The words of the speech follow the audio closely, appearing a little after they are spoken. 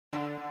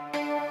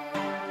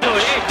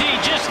right,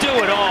 D, just do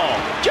it all.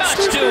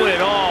 Just do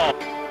it all.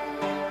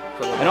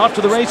 And off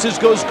to the races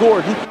goes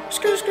Gordon.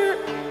 Skirt, skirt.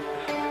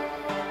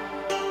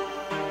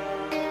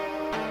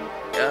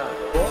 Yeah.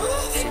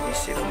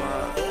 CBC the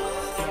mob.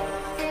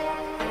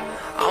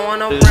 I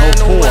want a brand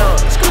new will.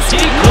 Dee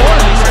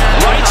Gordon,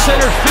 right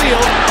center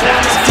field.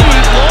 That's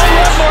deep. Long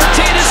run,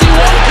 Martinez. He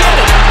won't get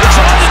it. It's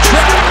on the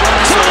track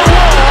to the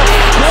wall.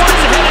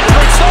 Gordon headed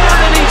for third,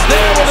 and he's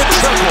there with a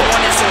triple.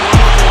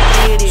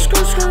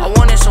 I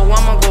want it, so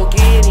I'ma go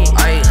get it.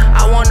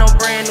 I want a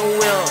brand new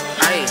will.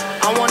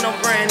 I want a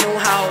brand new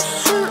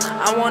house.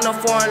 I want her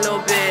for a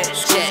little bit.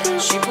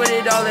 She put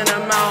it all in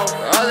her mouth.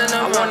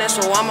 I want it,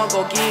 so I'ma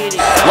go get it.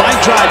 Line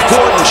drive,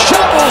 Gordon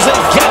shovels and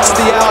gets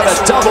the out. A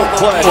double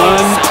play.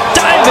 One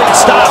diving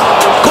stop.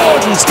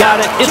 Gordon's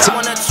got it. I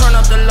wanna turn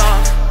up the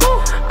loft.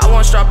 I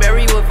want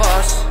strawberry with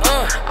us.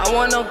 I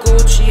want a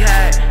Gucci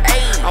hat.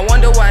 I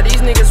wonder why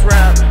these niggas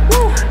rap.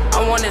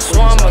 I want it, so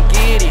I'ma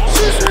get it.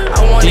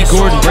 Dee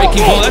Gordon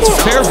breaking ball. That's a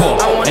fair ball.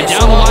 And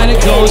down the line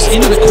it goes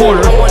into the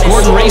corner.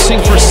 Gordon racing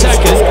for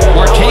second.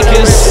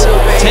 Marquez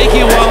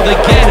taking a while to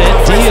get it.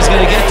 Dee is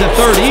going to get to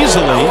third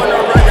easily.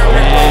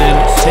 And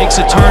takes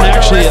a turn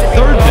actually at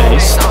third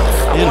base.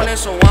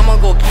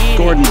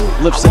 Gordon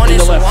lifts it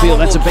into left field.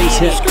 That's a base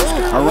hit.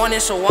 I want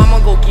it, so I'ma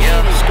go get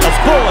it. A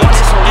bullet.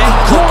 And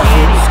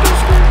Gordon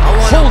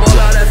holds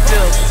it.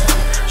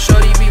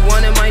 Shorty be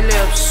wanting my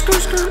lips.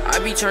 I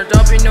be turned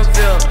up in the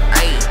field.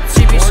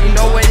 TBC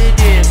know what it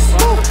is.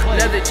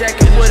 Leather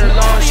jacket with a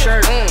long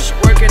shirt. She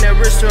working that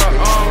wrist till her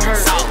arm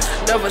hurt.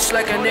 Never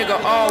slack a nigga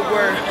all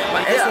word.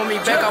 My ex want me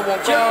back, I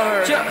won't call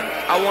her.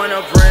 I want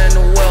a brand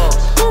new will.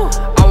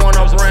 I want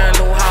a brand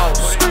new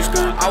house.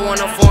 I want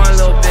her for a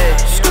little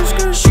bit.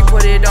 She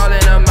put it all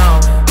in her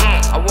mouth.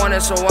 I want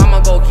it, so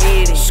I'ma go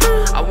get it.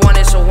 I want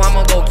it, so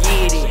I'ma go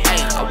get it.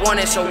 I want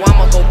it, so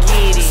I'ma go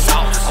get it.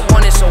 I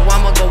want it, so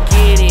I'ma go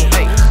get it.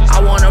 I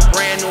want a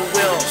brand new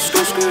will.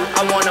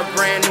 I want a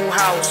brand new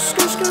house.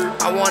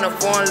 I want her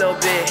for a little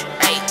bit.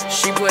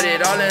 She put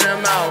it all in her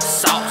mouth.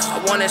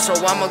 I want it, so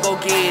I'ma go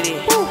get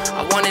it.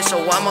 I want it, so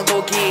I'ma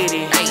go get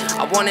it.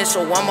 I want it,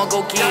 so I'ma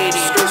go get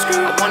it.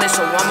 I want it,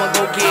 so I'ma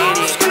go get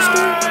it.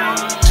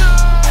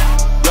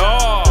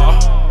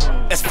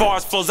 As far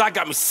as foes, I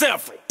got me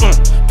several.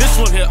 This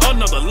one here,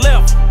 another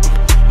level.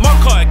 My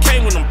car, it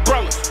came with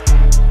umbrellas.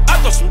 I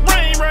throw some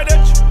rain right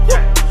at you.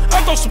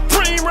 I throw some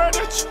cream right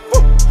at you.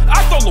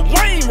 I throw Lil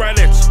Wayne right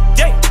at you.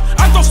 Yeah,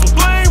 I throw some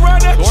blame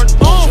right at you.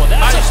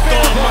 I just throw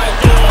my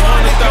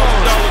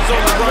 $100,000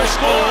 on the rush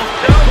on.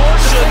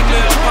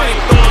 Chanel pipe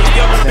on,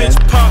 yellow bitch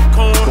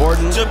popcorn.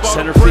 Gordon,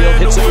 center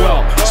field, hits it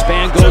well.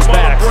 Span goes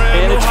back,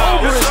 and it's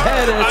over his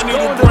head, and it's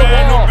going to the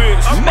wall.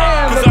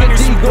 Man, look at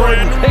Dee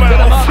Gordon picking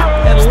him up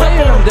and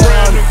laying him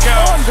down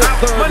under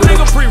third. My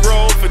nigga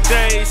pre-roll for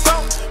days.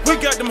 We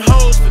got them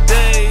hoes for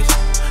days.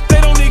 They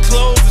don't need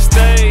clothes to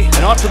stay.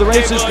 And off to the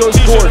races goes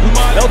Gordon.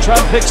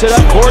 Beltran picks it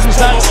up. Gordon's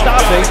not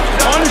stopping.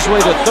 On his way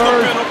to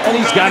third, and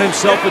he's got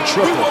himself a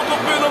triple.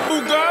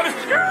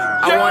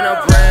 I want a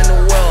brand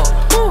new will.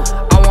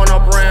 I want a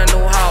brand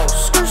new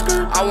house.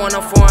 I want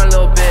her for a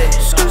little bit.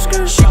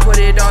 She put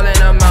it all in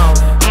her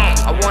mouth.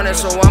 I want it,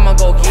 so I'ma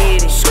go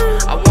get it.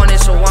 I want it,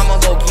 so I'ma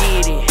go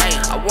get it.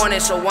 I want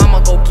it, so I'ma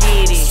go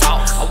get it.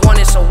 I want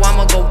it, so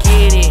I'ma go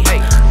get it.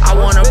 I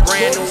want a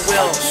brand new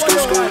will.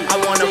 I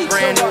want a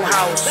brand new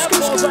house.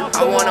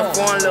 I want her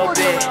for a little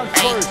bit.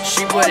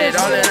 She put it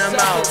all in her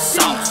mouth.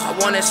 I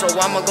want it, so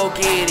I'ma go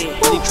get it.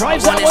 He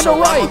drives that one to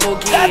right.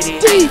 That's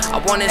deep. I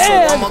want it, so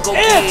I'ma go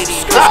get it.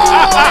 I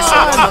want it, so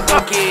I'ma go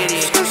get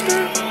it.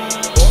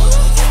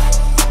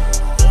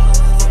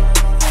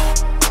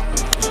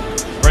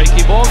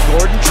 Breaking ball,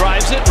 Gordon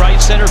drives it, right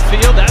center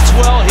field, that's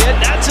well hit,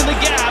 that's in the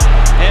gap,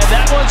 and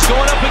that one's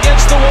going up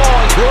against the wall,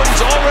 and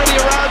Gordon's already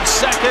around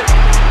second,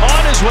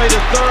 on his way to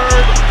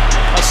third,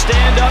 a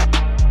stand-up.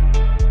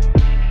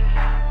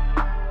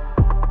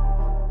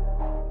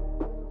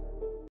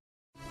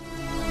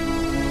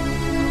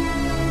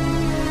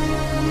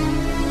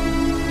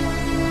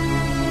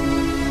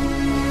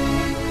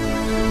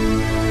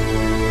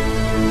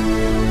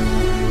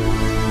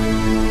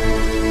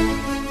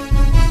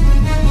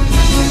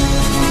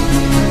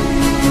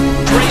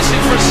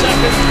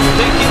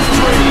 Thinking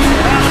three,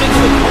 rounding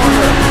the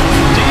corner.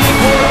 Dee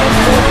Gordon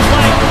for the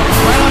flank.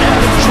 Brown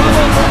having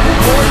trouble.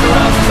 Gordon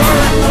around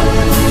third.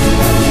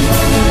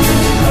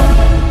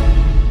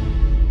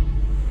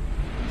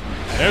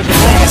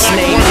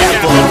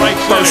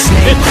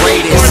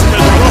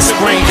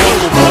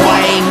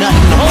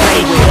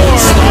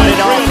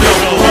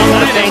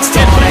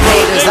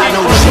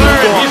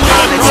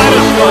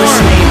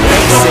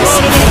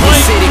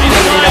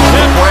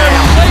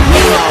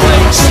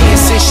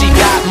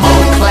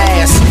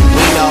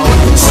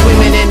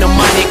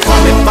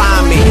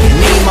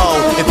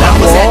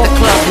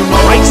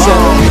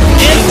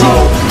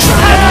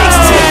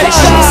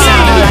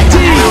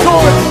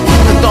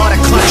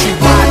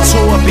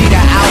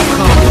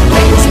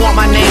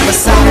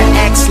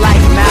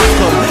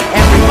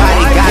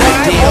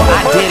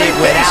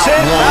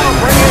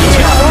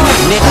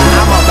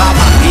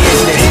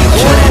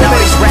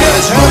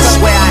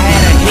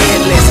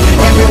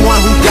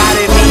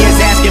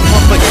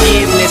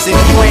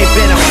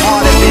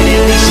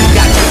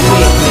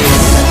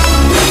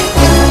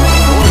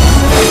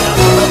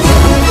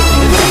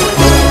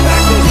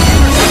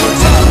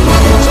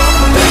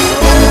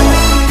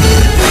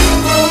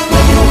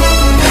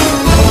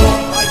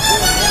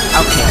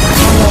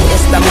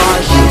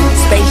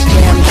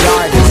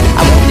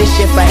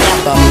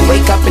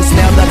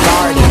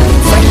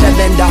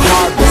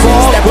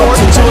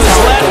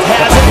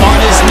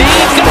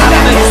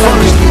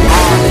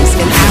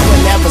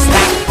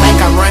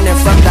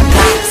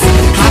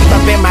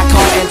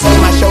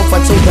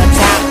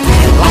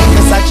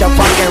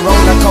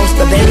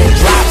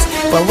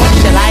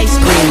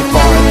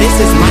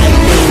 is my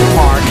theme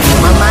park.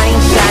 My mind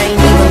shine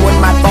even when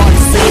my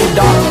thoughts seem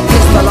dark.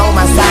 Pistol on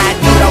my side,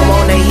 you don't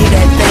wanna hear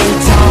that thing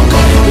talk.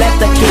 Let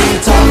the king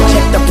talk,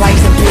 check the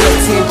price and pay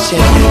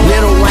attention.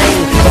 Lil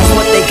Wayne, that's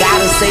what they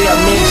gotta say or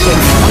mention.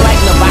 I'm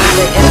like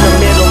Nevada in the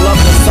middle of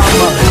the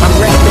summer. I'm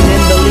resting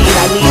in the lead,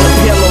 I need a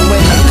pillow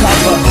in the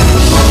cover.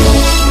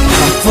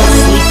 My foot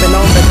sleeping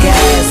on the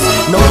gas.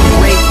 No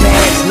brake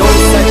pads, no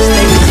such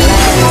thing as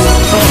last.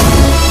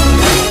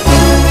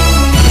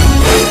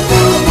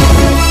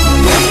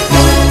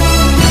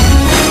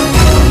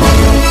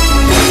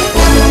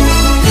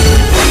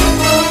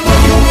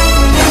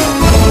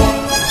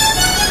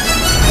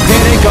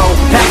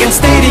 Packing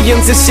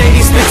stadiums as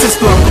shady spits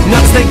explode.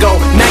 Nuts they go,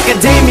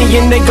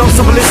 macadamian they go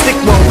so ballistic.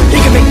 Whoa, he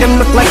can make them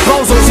look like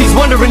bozos. He's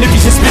wondering if he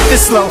should spit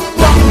this slow.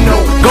 Fuck no,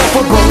 go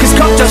for broke. His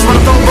cup just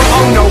runneth over.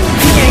 Oh no,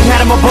 he ain't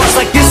had him a boss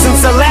like this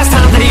since the last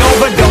time that he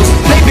overdosed.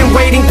 They've been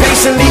waiting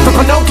patiently for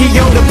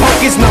Pinocchio to poke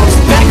his nose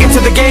back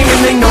into the game,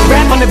 and they know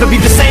rap will never be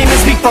the same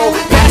as before.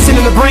 Passion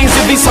in the brains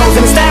of these souls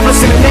and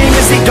establishing a name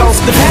as he goes.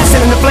 The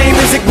passion and the flame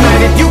is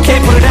ignited. You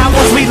can't put it out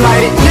once we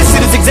light it. This shit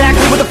is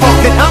exactly what the fuck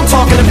that I'm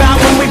talking about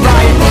when we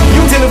riot.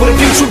 You dealing with a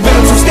few true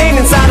villains who stand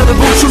inside of the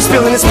boot, true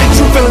spilling and spit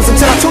true feelings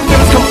until our two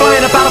feelings come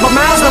flying up out of our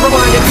mouths, never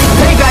minded.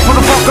 Payback for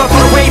the fuck up for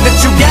the way that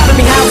you doubted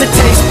me. How's it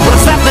taste? When I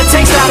slap the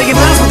taste out of your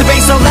mouth with the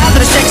bass so loud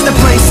that it shakes the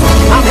place.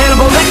 I'm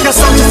Hannibal Lecter,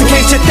 so just in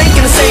case you're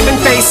thinking of saving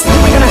face, you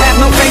ain't gonna have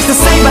no face to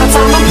say by the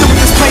time I'm through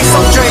with this place.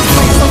 So Drake,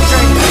 so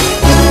Drake.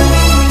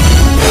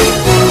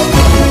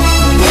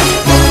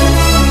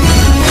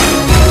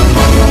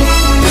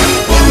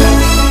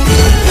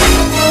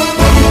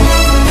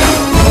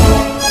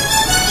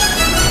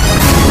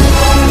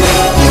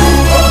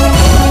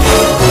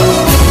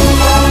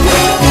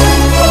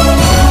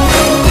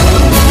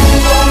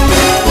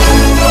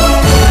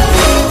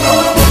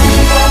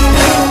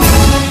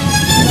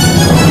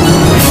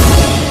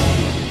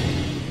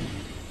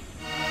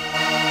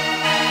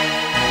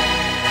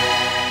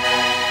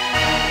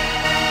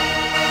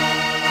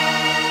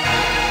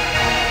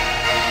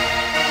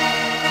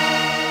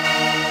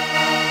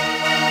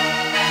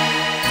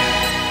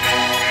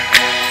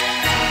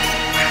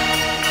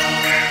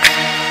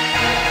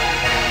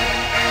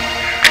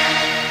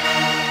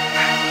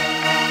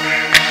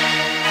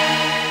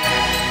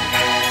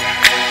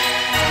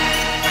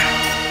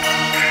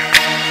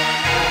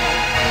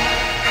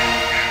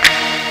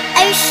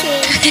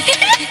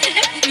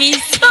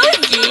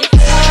 Misogi.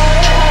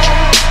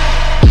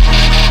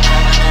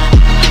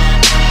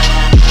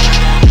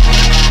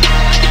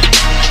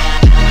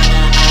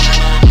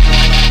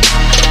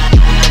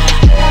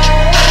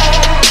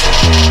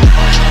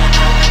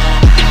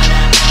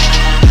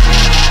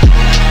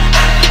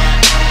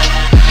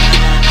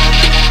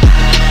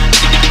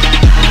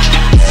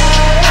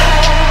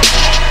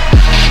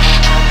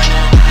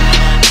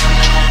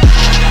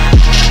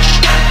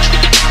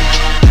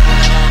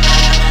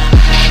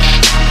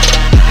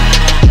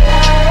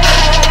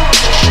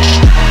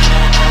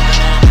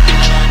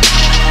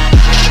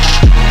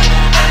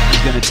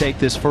 Take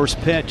this first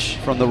pitch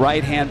from the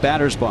right-hand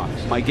batter's box.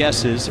 My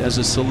guess is as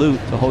a salute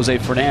to Jose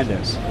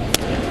Fernandez.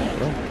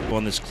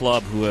 On this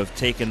club who have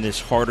taken this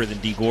harder than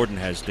Dee Gordon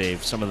has,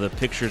 Dave. Some of the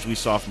pictures we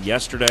saw from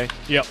yesterday.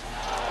 Yep.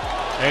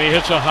 And he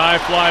hits a high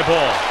fly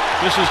ball.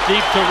 This is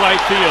deep to right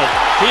field.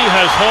 He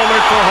has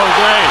homered for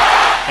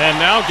Jose and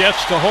now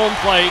gets to home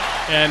plate,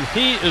 and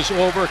he is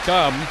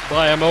overcome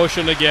by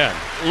emotion again.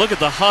 Look at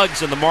the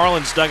hugs in the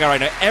Marlins dugout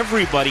right now.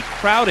 Everybody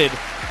crowded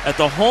at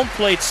the home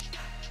plate.